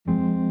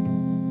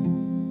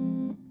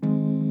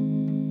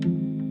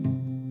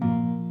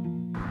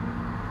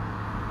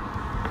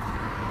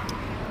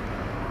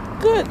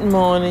Good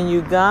morning,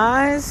 you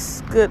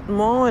guys. Good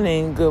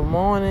morning, good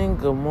morning,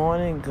 good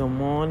morning, good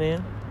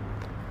morning.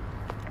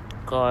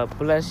 God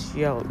bless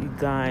you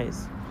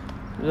guys.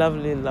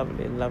 Lovely,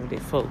 lovely, lovely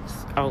folks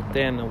out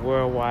there in the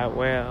World Wide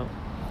Web.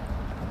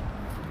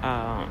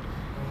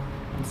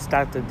 It's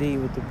Dr. D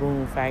with the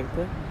Boom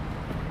Factor.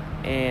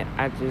 And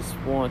I just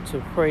want to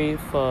pray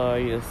for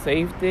your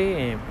safety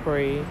and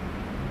pray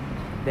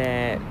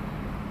that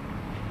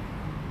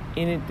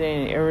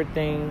anything and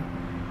everything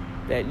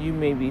that you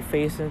may be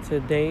facing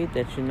today,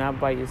 that you're not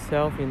by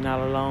yourself, you're not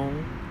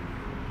alone.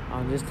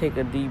 Just take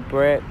a deep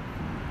breath.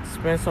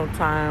 Spend some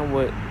time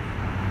with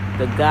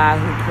the God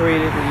who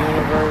created the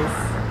universe.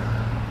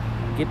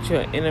 Get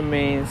your inner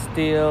man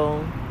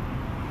still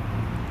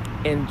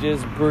and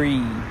just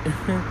breathe.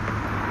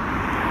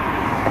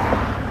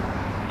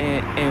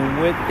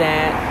 and with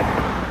that,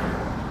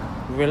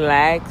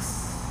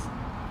 relax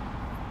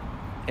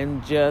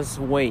and just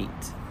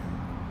wait.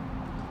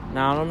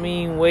 Now, I don't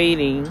mean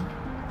waiting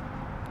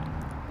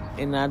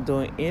and not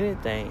doing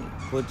anything,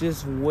 but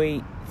just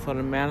wait for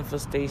the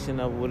manifestation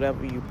of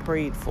whatever you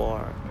prayed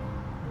for.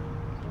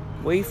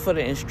 Wait for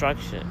the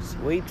instructions.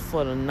 Wait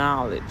for the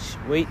knowledge.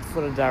 Wait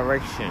for the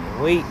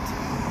direction. Wait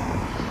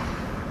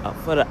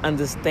for the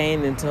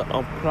understanding to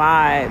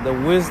apply the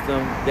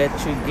wisdom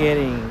that you're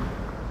getting,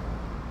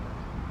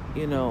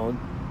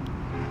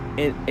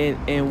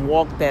 and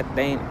walk that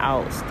thing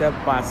out step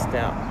by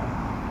step.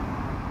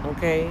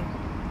 Okay?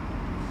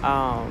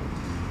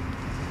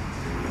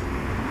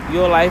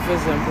 Your life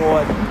is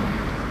important.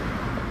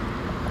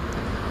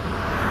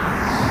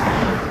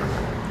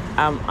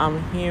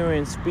 I'm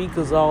hearing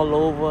speakers all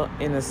over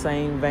in the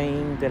same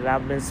vein that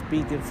I've been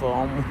speaking for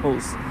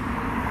almost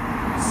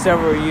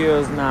several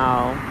years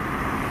now.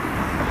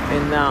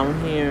 And now I'm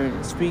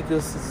hearing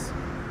speakers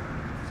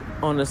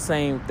on the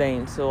same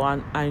thing. So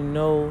I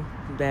know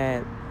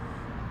that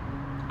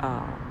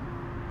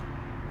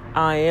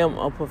I am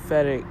a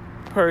prophetic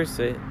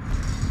person.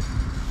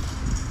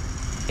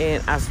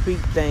 And I speak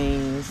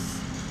things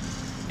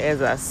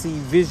as I see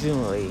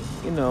visually,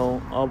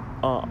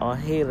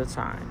 ahead of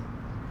time.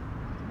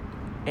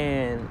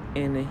 And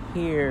to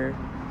hear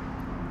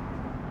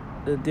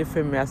the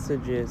different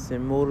messages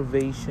and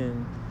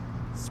motivation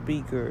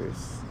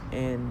speakers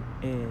and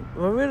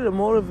really the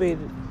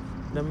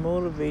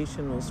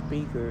motivational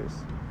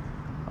speakers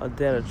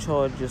that'll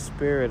charge your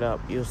spirit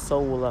up, your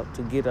soul up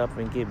to get up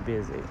and get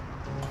busy.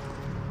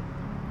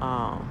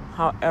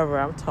 However,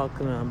 I'm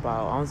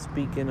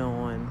speaking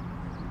on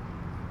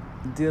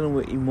dealing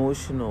with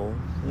emotional,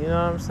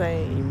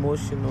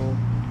 emotional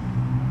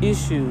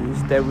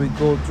issues that we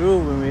go through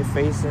when we're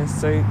facing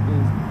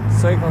certain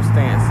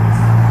circumstances.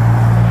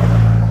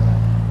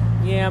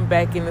 Yeah, I'm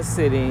back in the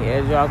city,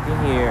 as y'all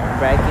can hear. I'm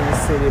back in the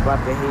city,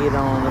 about to head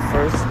on the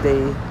first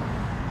day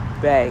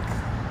back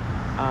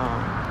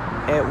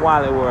at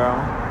Wally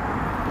World.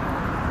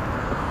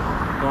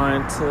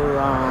 Going to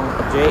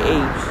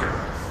JH.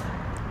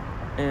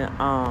 And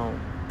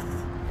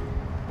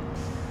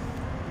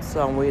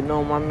so I'm waiting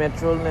on my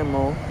Metro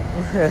limo.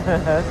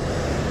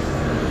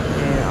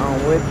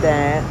 And with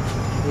that,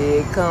 here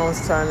it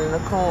comes, turning the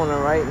corner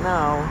right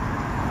now.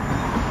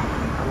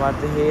 I'm about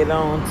to head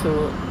on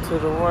to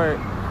the work.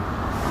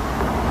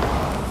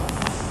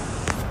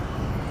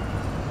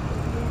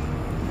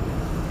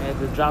 Had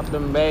to drop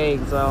them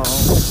bags off.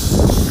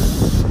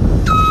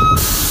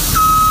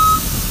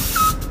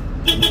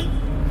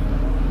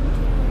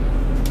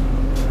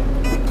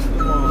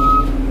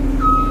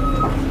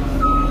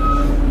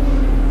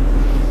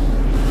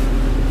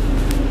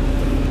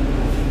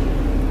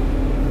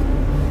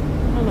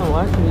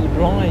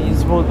 You're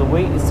supposed to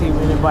wait to see if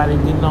anybody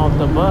getting off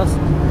the bus.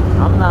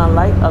 I'm not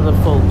like other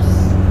folks.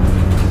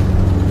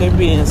 They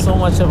be in so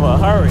much of a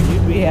hurry. You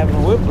be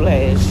having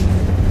whiplash.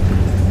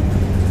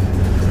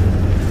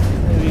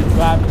 They be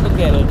driving, look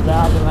at her,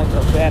 driving like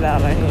a bat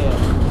out of hell.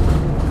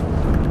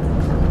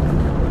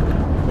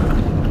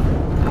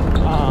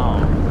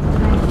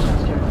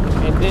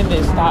 And then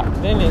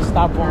they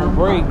stop on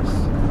brakes.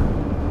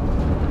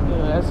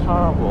 That's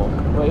horrible.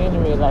 But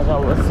anyway, like I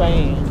was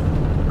saying,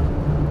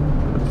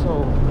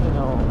 so,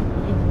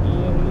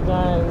 you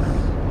guys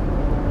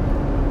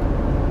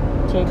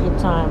take your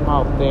time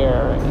out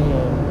there,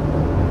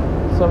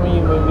 and some of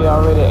you may be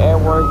already at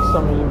work,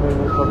 some of you may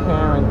be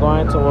preparing,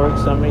 going to work,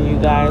 some of you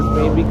guys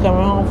may be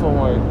coming home from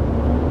work.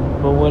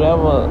 But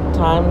whatever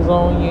time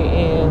zone you're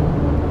in,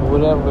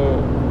 whatever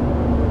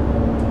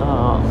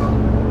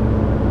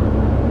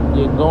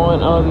you're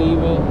going or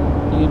leaving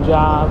your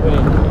job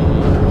and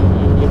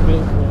your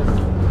business,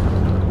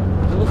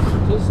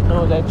 just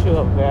know that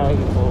you're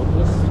valuable.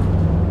 Just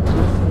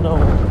know.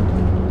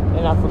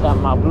 And I forgot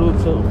my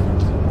Bluetooth.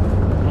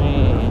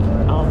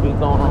 Man, I'll be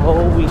gone a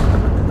whole week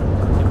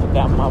and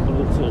forgot my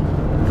Bluetooth.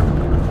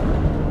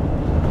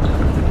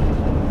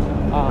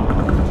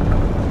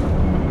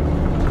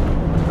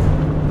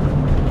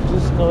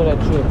 Just know that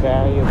you're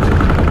valuable.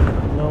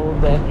 Know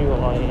that you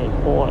are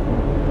important.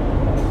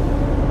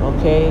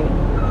 Okay?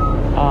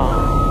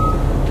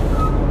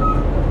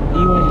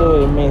 Even though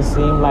it may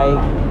seem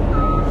like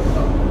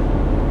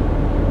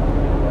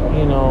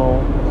you know,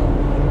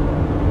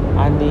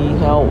 I need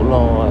help,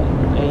 Lord.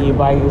 And you're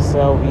by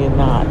yourself, you're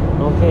not.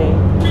 Okay?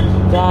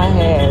 God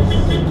has.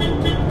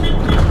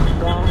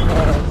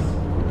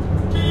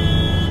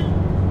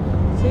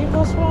 See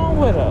what's wrong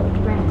with her?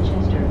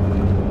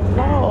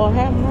 Lord,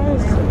 have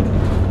mercy.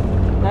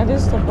 Now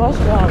this the bus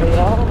driver,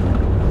 y'all.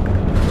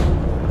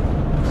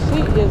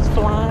 She is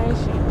flying.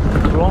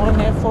 She's blowing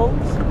at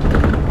folks.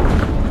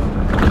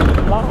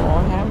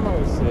 Lord, have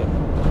mercy.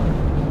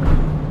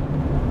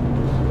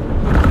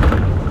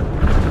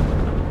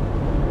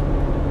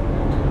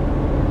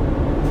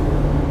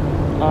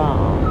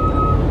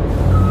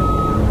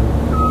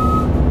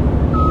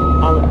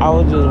 I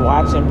was just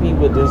watching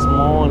people this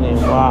morning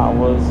while I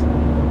was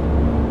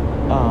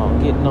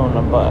getting on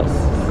the bus,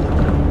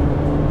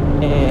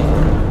 and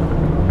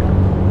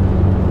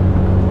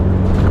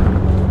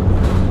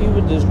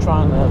people just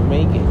trying to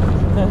make it,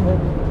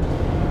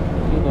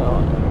 you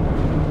know.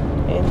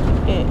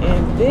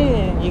 And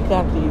then you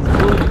got these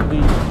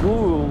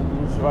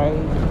gurus,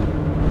 right?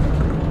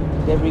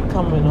 They be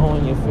coming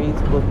on your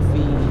Facebook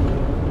feed.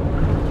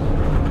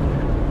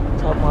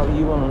 Talking about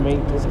you want to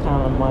make this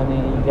kind of money,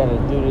 you got to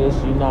do this,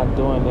 you're not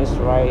doing this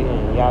right,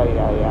 and yada,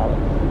 yada, yada.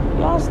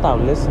 Y'all stop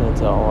listening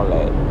to all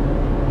that.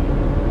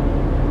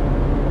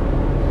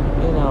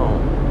 You know,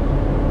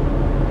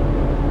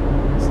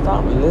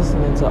 stop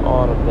listening to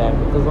all of that,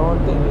 because the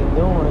only thing they're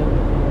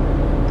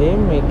doing, they're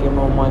making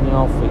more money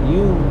off of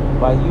you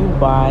by you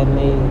buying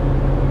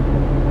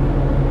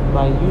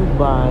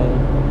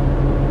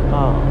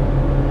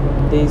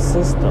their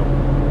system.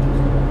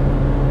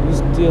 You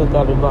still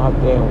got to go out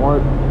there and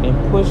work and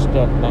push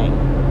that thing.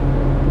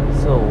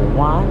 So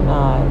why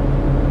not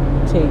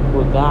take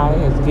what God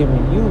has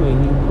given you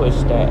and you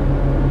push that?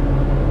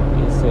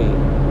 You see,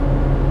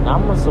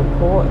 I'm a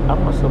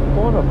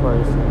supporter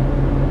person.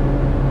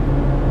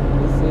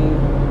 You see,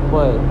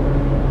 but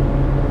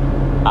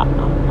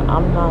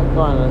I'm not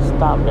gonna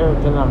stop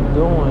everything I'm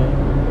doing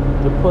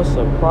to push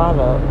a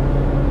product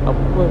or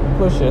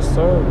push a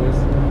service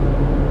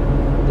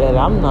that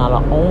I'm not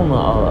an owner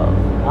of.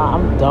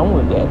 I'm done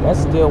with that. That's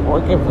still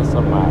working for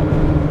somebody.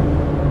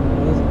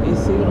 You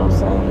see what I'm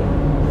saying?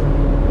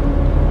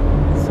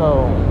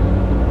 So,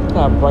 look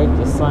how bright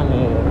the sun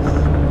is.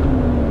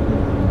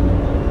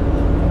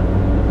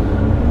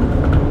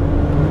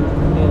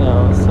 You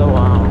know, so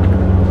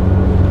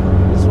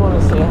just want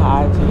to say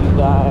hi to you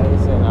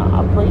guys, and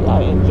I pray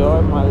y'all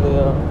enjoyed my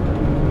little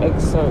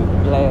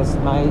excerpt last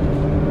night,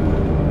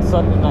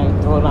 Sunday night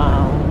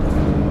throwdown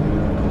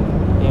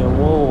in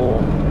Wool.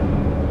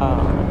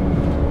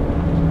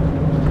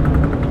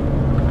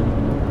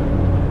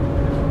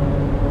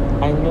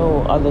 I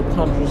know other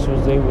countries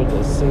was able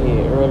to see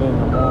it early in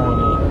the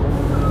morning,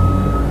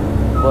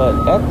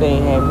 but that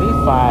thing had me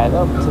fired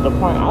up to the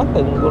point I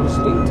couldn't go to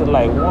sleep till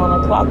like 1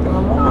 o'clock in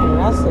the morning.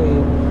 I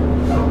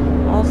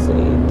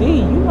said, D,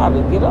 you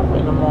gotta get up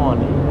in the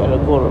morning. You better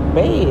go to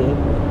bed,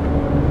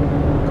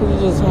 because it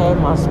just had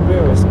my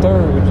spirit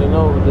stirred, you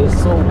know. There's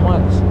so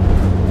much,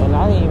 and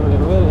I didn't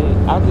even really.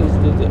 I just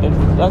did the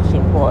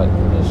introduction part,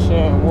 just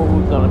sharing what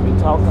we're gonna be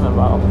talking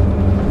about.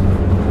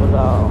 But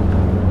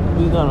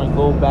we're gonna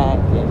go back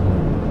and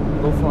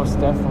go from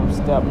step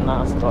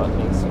now, start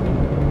next week.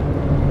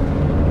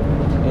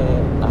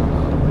 And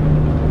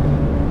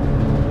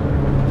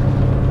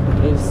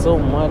it's so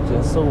much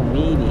and so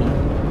meaty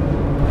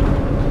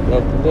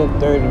that the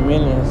 30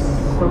 minutes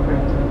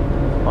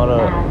or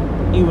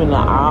even an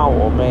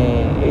hour,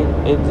 man,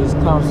 it just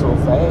comes so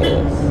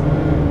fast.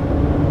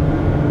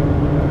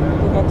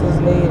 Look at this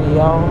lady,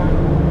 y'all.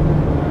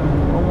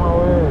 Oh my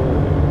word.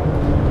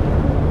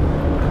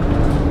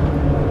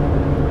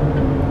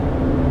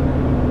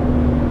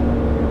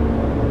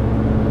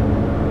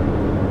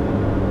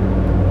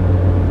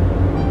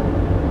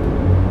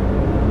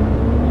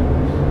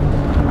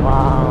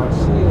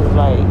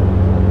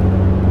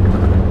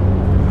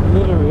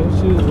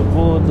 She was a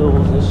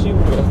bulldozer. She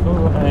was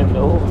running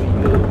over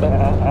you.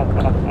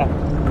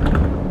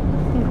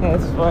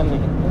 That's funny.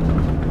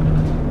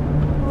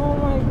 Oh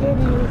my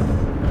goodness.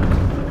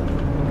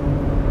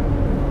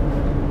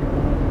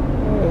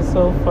 That is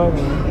so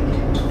funny.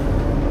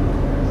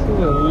 She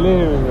was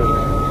literally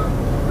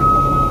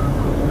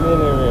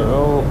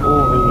roll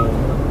over you.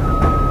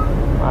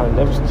 My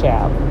lips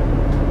chapped.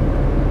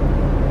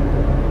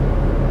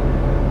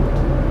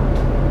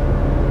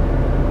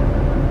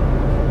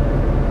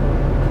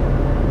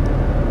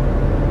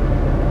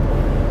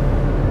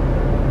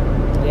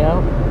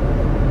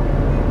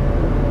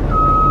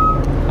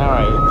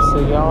 So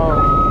y'all,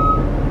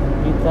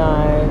 you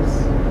guys,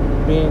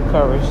 be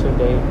encouraged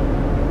today.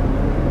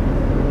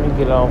 Let me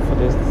get off of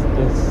this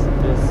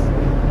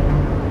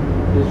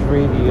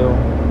radio.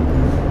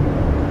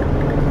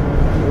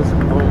 This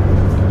boom,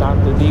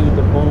 Dr. D with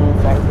the Boom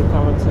Factor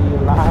coming to you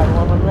live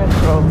on the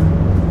Metro.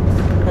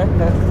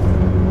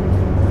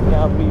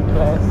 Y'all be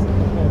blessed.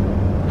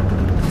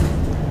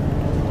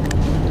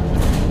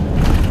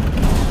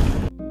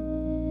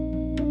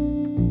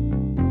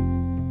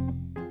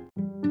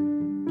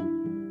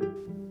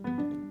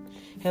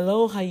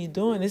 Hello, how you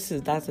doing? This is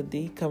Dr.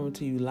 D coming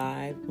to you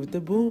live with the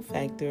Boom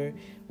Factor,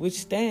 which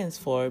stands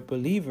for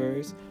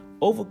Believers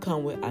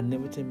Overcome with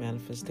Unlimited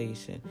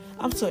Manifestation.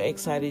 I'm so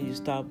excited you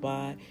stopped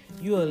by.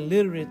 You are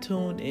literally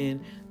tuned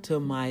in to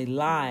my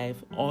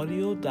live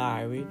audio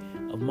diary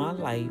of my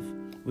life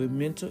with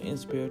mental and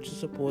spiritual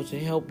support to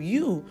help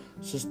you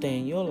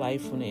sustain your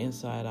life from the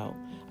inside out.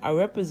 I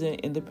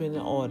represent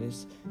independent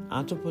artists,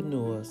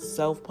 entrepreneurs,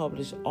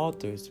 self-published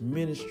authors,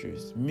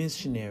 ministers,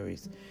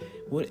 missionaries.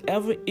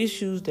 Whatever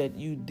issues that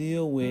you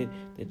deal with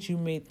that you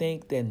may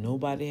think that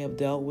nobody have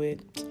dealt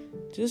with,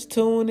 just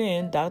tune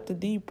in. Dr.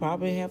 D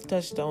probably have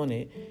touched on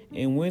it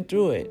and went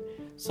through it.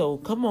 So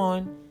come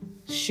on,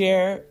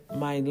 share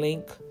my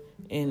link,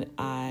 and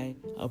I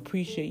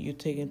appreciate you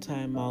taking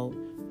time out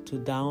to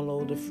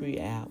download the free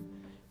app.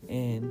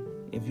 And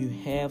if you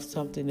have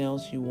something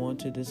else you want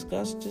to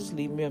discuss, just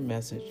leave me a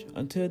message.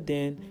 Until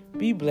then,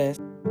 be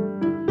blessed.